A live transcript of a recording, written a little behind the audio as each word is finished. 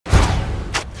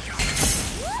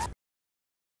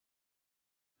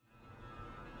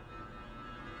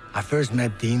I first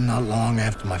met Dean not long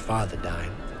after my father died.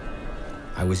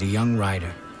 I was a young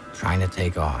writer trying to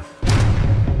take off.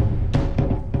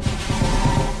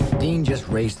 Dean just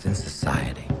raced in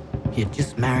society. He had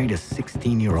just married a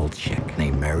 16-year-old chick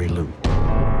named Mary Lou.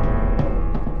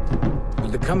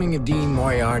 With the coming of Dean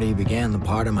Moriarty began the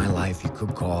part of my life you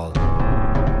could call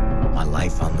my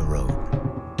life on the road.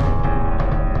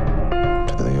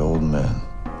 To the old men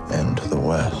and to the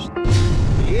west.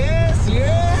 Yes,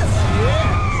 yes, yes!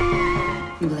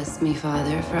 Bless me,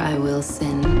 Father, for I will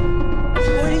sin.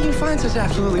 Where did you find such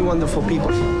absolutely wonderful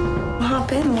people?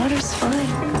 Hop in, water's fine.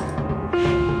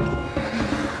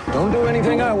 Don't do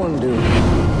anything I wouldn't do. You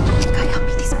gotta help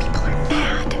me, these people are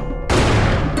mad.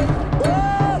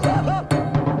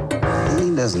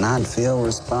 He does not feel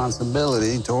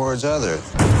responsibility towards others.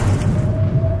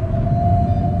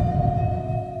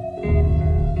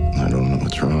 I don't know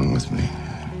what's wrong with me.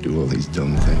 I do all these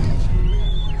dumb things.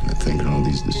 And I think in all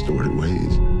these distorted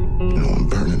ways. You know, I'm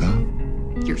burning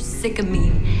up. You're sick of me,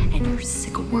 and you're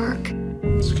sick of work.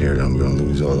 Scared I'm gonna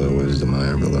lose all the wisdom I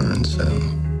ever learned, so.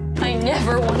 I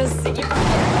never want to see you.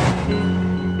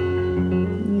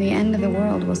 The end of the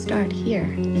world will start here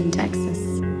in Texas.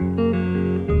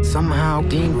 Somehow,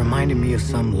 Dean reminded me of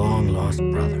some long-lost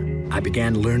brother. I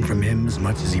began to learn from him as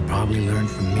much as he probably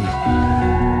learned from me.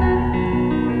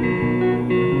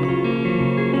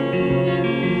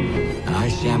 And I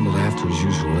shambled after as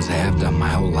usual, as I have done my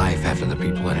whole life after the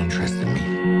people that interested me.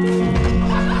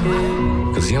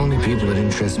 Because the only people that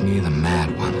interest me are the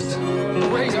mad ones.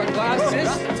 Raise our glasses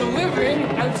to living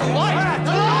and to life.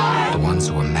 The ones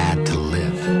who are mad to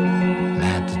live,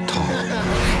 mad to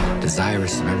talk,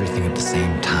 desirous of everything at the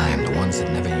same time, the ones that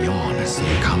never yawn or say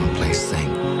a commonplace thing.